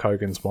 Hulk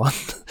Hogan's one.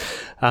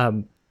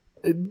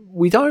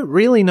 We don't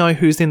really know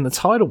who's in the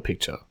title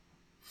picture.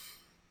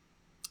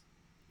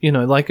 You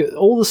know, like,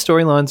 all the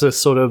storylines are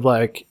sort of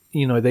like...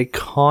 You know, they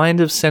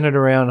kind of centered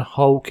around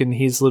Hulk and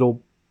his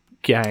little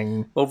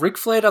gang. Well, Ric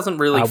Flair doesn't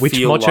really which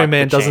feel Macho like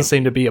Man the doesn't champion.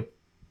 seem to be a...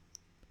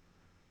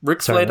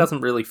 Ric Flair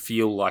doesn't really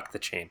feel like the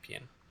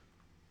champion.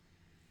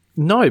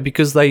 No,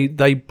 because they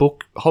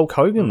book Hulk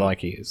Hogan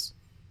like he is.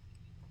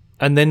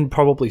 And then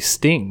probably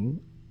Sting.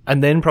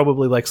 And then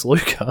probably Lex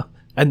Luger.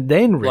 And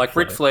then Ric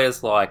Flair. Ric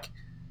Flair's like,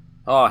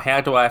 oh,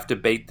 how do I have to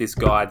beat this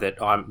guy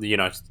that I'm, you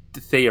know,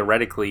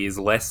 theoretically is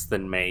less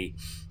than me?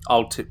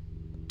 I'll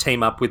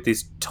team up with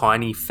this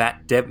tiny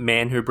fat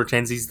man who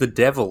pretends he's the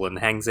devil and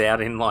hangs out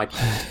in like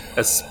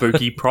a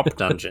spooky prop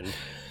dungeon.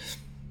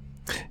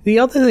 The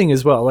other thing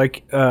as well,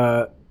 like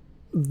the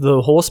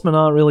Horsemen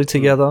aren't really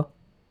together.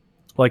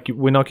 Like,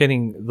 we're not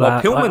getting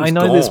that. Well, Pillman's I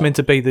know gone. there's meant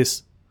to be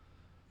this.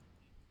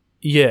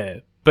 Yeah,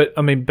 but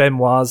I mean,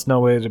 Benoit's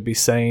nowhere to be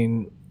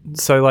seen.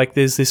 So, like,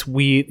 there's this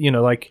weird,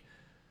 like,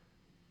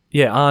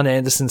 yeah, Arn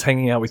Anderson's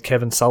hanging out with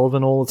Kevin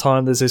Sullivan all the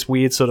time. There's this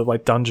weird sort of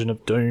like Dungeon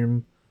of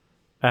Doom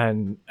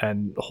and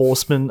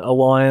Horseman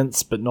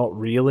alliance, but not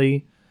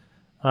really.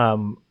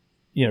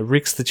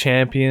 Rick's the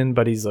champion,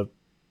 but he's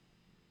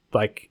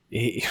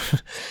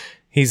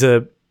he's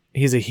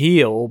a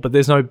heel, but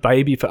there's no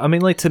baby for. I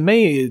mean, like, to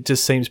me, it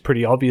just seems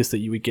pretty obvious that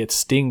you would get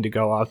Sting to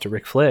go after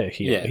Ric Flair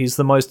here. Yeah. He's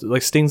the most,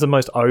 like, Sting's the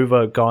most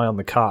over guy on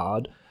the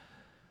card.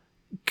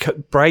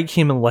 Break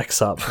him and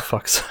Lex up, for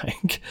fuck's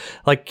sake.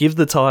 Like, give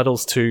the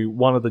titles to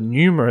one of the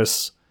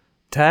numerous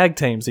tag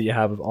teams that you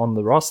have on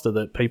the roster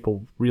that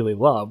people really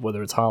love,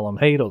 whether it's Harlem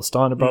Heat or the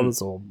Steiner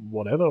Brothers or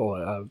whatever,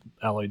 or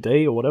LOD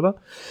or whatever.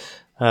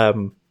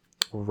 Or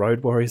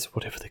Road Warriors,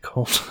 whatever they're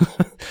called.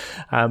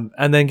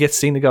 And then get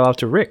Sting to go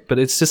after Rick. But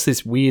it's just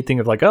this weird thing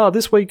of like,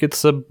 this week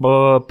it's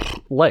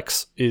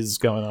Lex is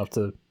going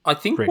after I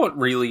think Rick. What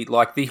really,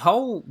 like, the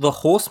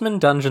Horseman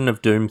Dungeon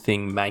of Doom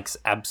thing makes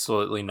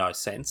absolutely no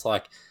sense.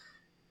 Like,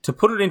 to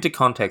put it into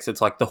context, it's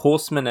like the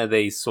Horsemen are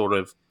these sort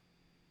of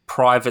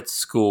private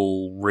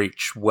school,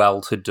 rich,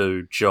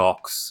 well-to-do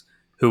jocks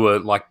who are,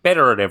 like,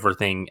 better at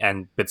everything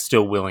but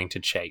still willing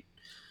to cheat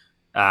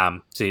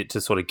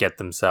to sort of get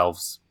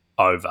themselves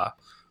over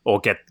or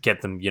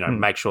get them,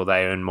 make sure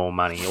they earn more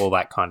money, all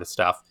that kind of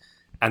stuff.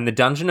 And the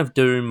Dungeon of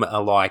Doom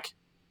are, like,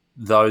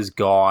 those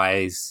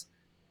guys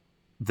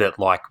that,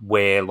 like,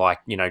 wear, like,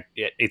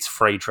 it's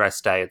free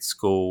dress day at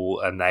school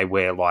and they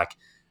wear, like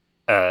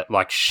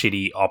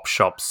shitty op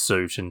shop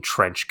suit and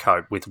trench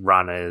coat with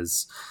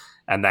runners,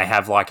 and they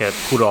have, like, a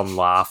put on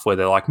laugh where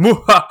they're like,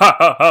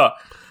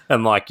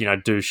 and, like,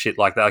 do shit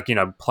like that,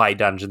 like, play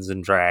Dungeons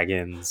and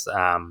Dragons.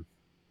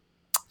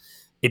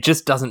 It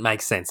just doesn't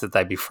make sense that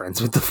they'd be friends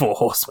with the Four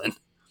Horsemen.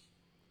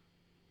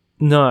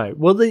 No.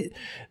 Well,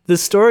 the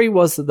story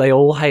was that they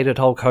all hated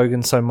Hulk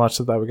Hogan so much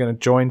that they were going to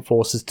join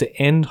forces to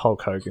end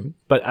Hulk Hogan.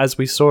 But as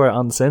we saw it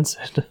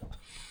uncensored,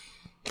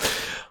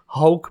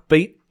 Hulk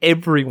beat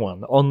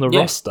everyone on the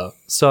roster.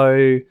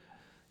 So,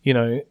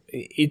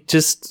 it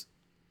just...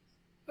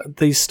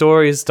 These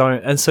stories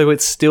don't... And so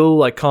it's still,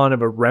 like, kind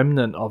of a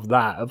remnant of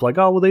that. Of like,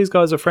 these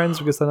guys are friends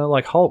because they don't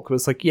like Hulk. But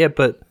it's like, yeah,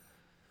 but...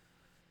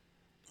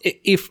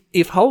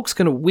 If Hulk's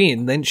going to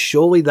win, then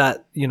surely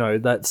that,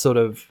 that sort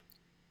of...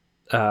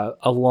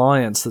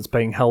 alliance that's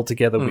being held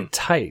together with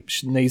tape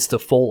needs to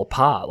fall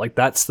apart. Like,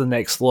 that's the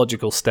next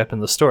logical step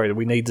in the story.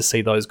 We need to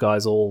see those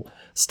guys all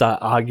start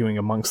arguing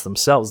amongst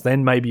themselves.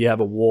 Then maybe you have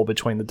a war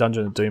between the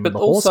Dungeon of Doom and the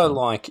Horsemen. But also,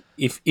 like,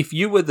 if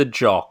you were the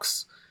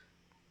jocks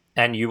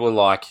and you were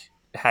like,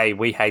 hey,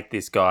 we hate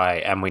this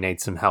guy and we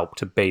need some help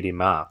to beat him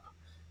up,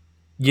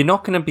 you're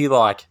not going to be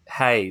like,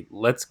 hey,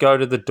 let's go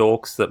to the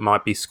dorks that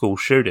might be school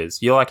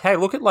shooters. You're like, hey,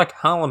 look at, like,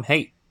 Harlem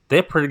Heat.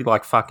 They're pretty,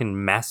 like,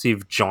 fucking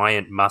massive,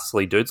 giant,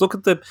 muscly dudes. Look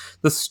at the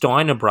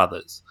Steiner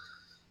brothers.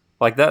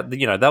 Like, that,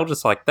 they'll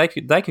just, like, they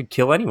could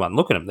kill anyone.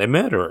 Look at them. They're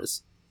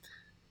murderers.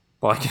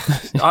 Like,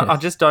 I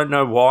just don't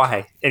know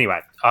why. Anyway,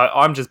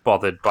 I'm just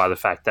bothered by the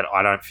fact that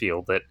I don't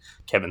feel that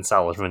Kevin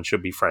Sullivan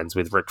should be friends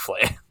with Ric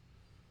Flair.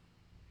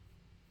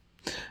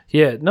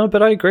 Yeah, no,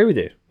 but I agree with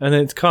you. And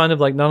it's kind of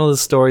like none of the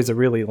stories are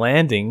really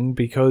landing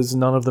because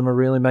none of them are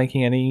really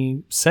making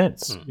any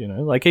sense,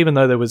 Like, even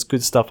though there was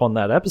good stuff on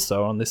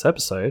this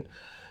episode,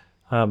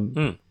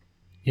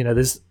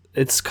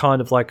 it's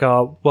kind of like,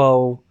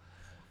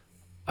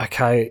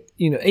 okay,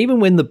 even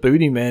when the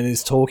Booty Man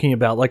is talking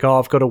about, like,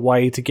 I've got a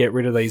way to get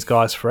rid of these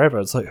guys forever,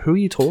 it's like, who are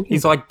you talking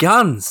He's about? like,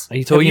 guns. Are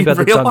you talking about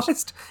the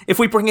realised if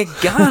we bring a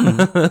gun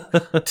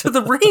to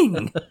the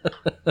ring?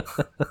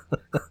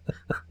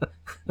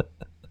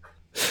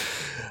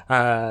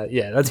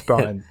 Yeah, that's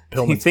Brian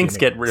Pillman's Things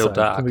get real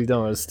dark. We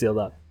don't want to steal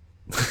that.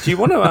 Do you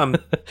want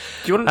to?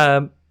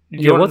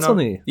 What's on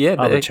the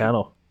other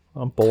channel?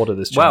 I'm bored of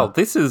this channel. Well,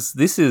 this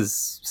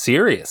is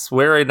serious.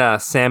 We're in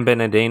San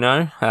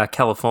Bernardino,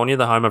 California,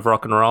 the home of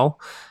rock and roll.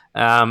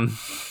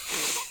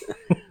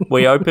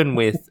 We open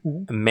with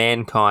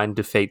Mankind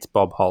defeats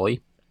Bob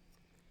Holly.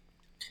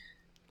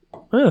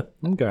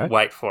 Okay.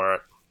 Wait for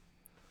it.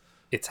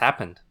 It's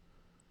happened.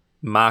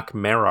 Mark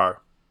Merrow.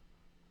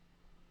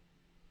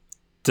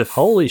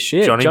 Holy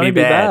shit. Johnny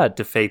B. Bad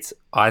defeats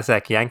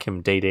Isaac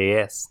Yankem,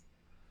 DDS.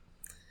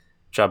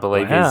 Which I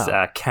believe is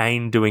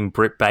Kane doing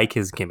Britt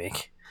Baker's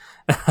gimmick.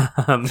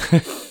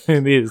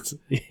 It is.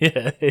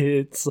 Yeah,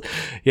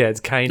 it's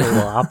Kane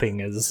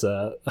LARPing as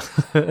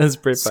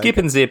Britt Baker. Skip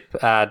and Zip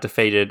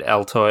defeated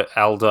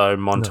Aldo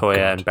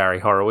Montoya and Barry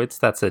Horowitz.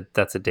 That's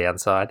a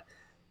downside.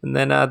 And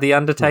then The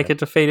Undertaker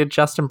defeated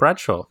Justin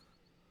Bradshaw.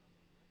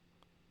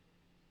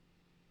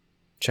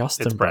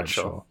 Justin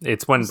Bradshaw.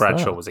 It's when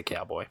Bradshaw was a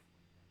cowboy.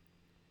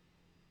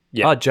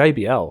 Yeah. Oh,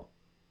 JBL.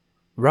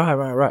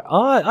 Right.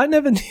 Oh, I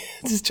never knew.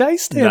 Does J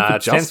stand for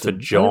Justin? It stands for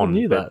John,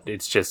 knew but that.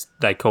 it's just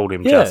they called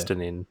him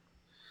Justin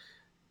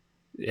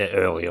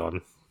early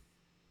on.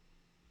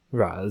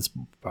 Right,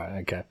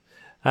 okay.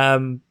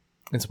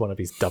 It's one of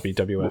his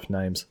WWF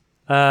names.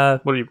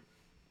 What do you...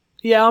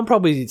 Yeah, I'm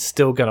probably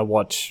still going to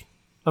watch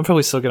I'm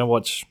probably still going to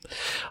watch.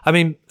 I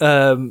mean,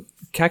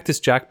 Cactus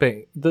Jack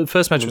being the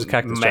first match was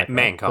Cactus Jack,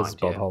 Mankind, right?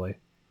 Bob Holly.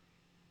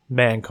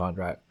 Mankind,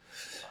 right?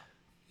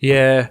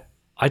 Yeah,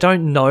 I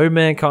don't know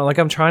Mankind. Like,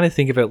 I'm trying to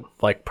think of it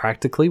like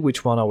practically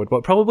which one I would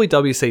watch. Probably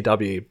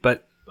WCW,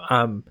 but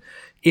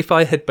if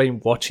I had been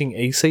watching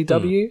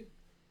ECW,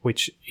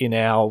 which in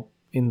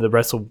the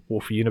Wrestle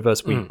Wolf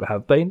universe we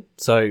have been,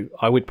 so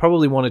I would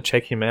probably want to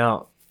check him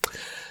out.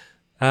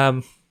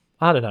 I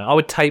don't know. I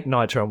would tape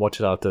Nitro and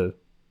watch it after.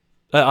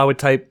 I would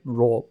tape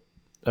Raw.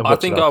 I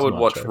think I would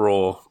watch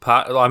Raw.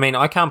 I mean,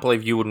 I can't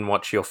believe you wouldn't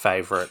watch your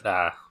favourite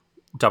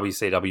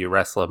WCW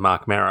wrestler,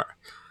 Mark Merrow.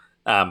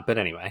 But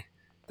anyway,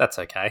 that's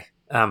okay.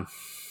 I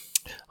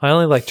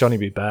only like Johnny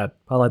B. Bad.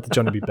 I like the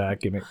Johnny B. Bad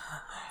gimmick.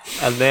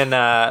 And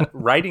then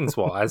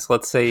ratings-wise,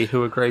 let's see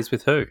who agrees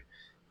with who.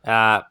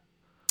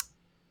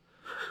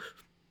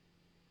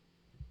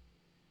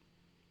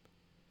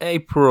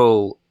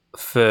 April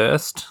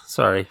 1st,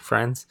 sorry,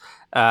 friends,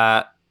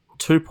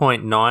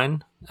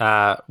 2.9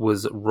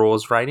 was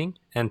Raw's rating,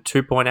 and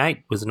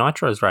 2.8 was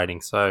Nitro's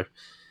rating. So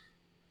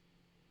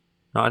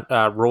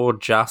Raw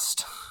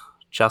just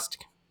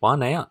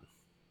won out.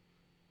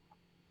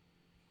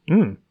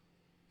 It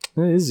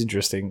is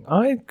interesting.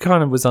 I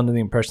kind of was under the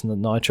impression that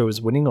Nitro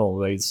was winning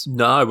all of these.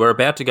 No, we're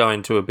about to go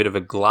into a bit of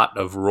a glut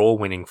of Raw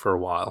winning for a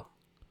while.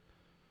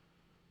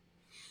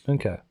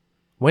 Okay.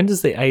 When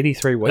does the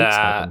 83 weeks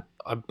happen?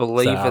 I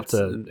believe it's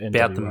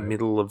about the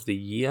middle of the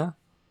year.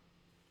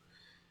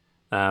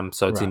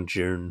 So it's in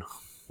June.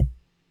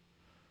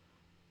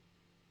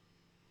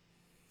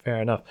 Fair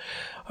enough.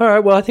 All right,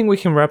 well, I think we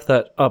can wrap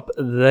that up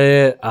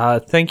there.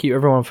 Thank you,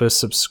 everyone, for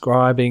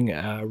subscribing,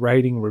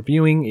 rating,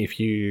 reviewing. If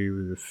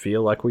you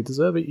feel like we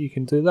deserve it, you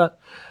can do that.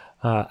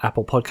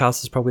 Apple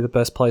Podcasts is probably the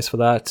best place for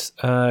that.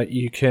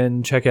 You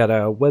can check out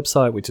our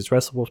website, which is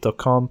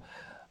WrestleWolf.com,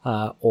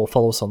 or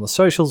follow us on the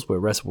socials. We're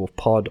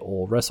WrestleWolf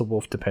or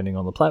WrestleWolf, depending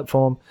on the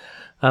platform.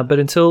 But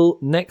until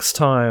next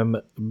time,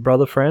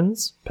 brother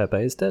friends, Pepe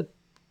is dead.